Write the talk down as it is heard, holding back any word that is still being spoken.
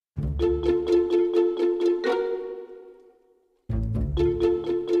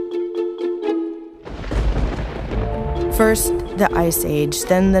First, the Ice Age,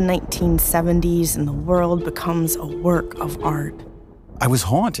 then the 1970s, and the world becomes a work of art. I was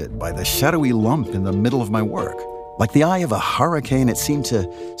haunted by the shadowy lump in the middle of my work. Like the eye of a hurricane, it seemed to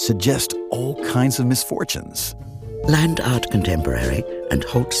suggest all kinds of misfortunes. Land Art Contemporary and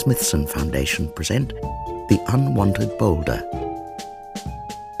Holt Smithson Foundation present The Unwanted Boulder,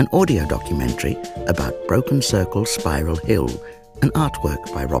 an audio documentary about Broken Circle Spiral Hill, an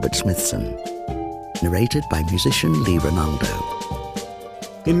artwork by Robert Smithson, narrated by musician Lee Ronaldo.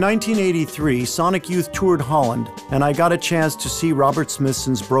 In 1983, Sonic Youth toured Holland, and I got a chance to see Robert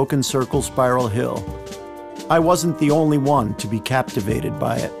Smithson's Broken Circle Spiral Hill. I wasn't the only one to be captivated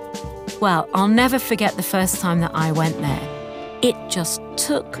by it. Well, I'll never forget the first time that I went there. It just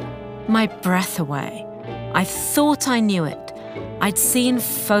took my breath away. I thought I knew it. I'd seen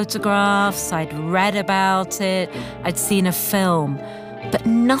photographs, I'd read about it, I'd seen a film, but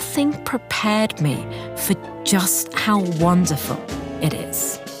nothing prepared me for just how wonderful it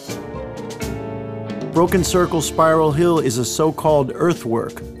is. Broken Circle Spiral Hill is a so-called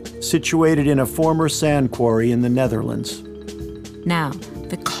earthwork situated in a former sand quarry in the Netherlands. Now,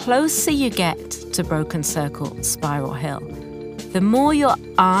 the closer you get to Broken Circle Spiral Hill, the more your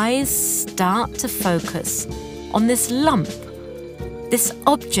eyes start to focus on this lump, this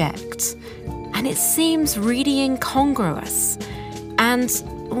object, and it seems really incongruous. And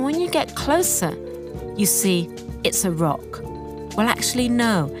when you get closer, you see it's a rock. Well, actually,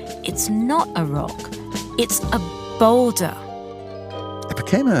 no, it's not a rock. It's a boulder. It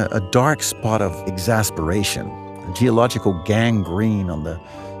became a dark spot of exasperation, a geological gangrene on the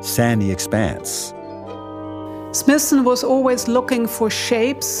sandy expanse. Smithson was always looking for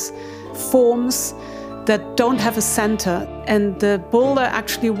shapes, forms that don't have a center, and the boulder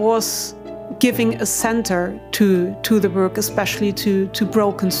actually was giving a center to the work, especially to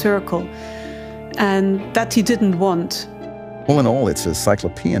Broken Circle, and that he didn't want. All in all, it's a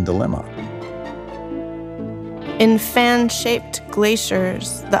cyclopean dilemma. In fan-shaped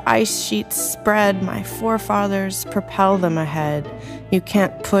glaciers, the ice sheets spread, my forefathers propel them ahead. You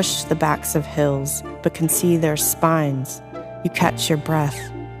can't push the backs of hills, but can see their spines. You catch your breath.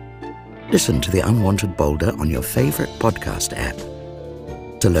 Listen to The Unwanted Boulder on your favorite podcast app.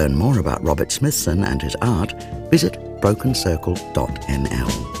 To learn more about Robert Smithson and his art, visit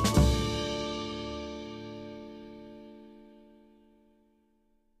brokencircle.nl.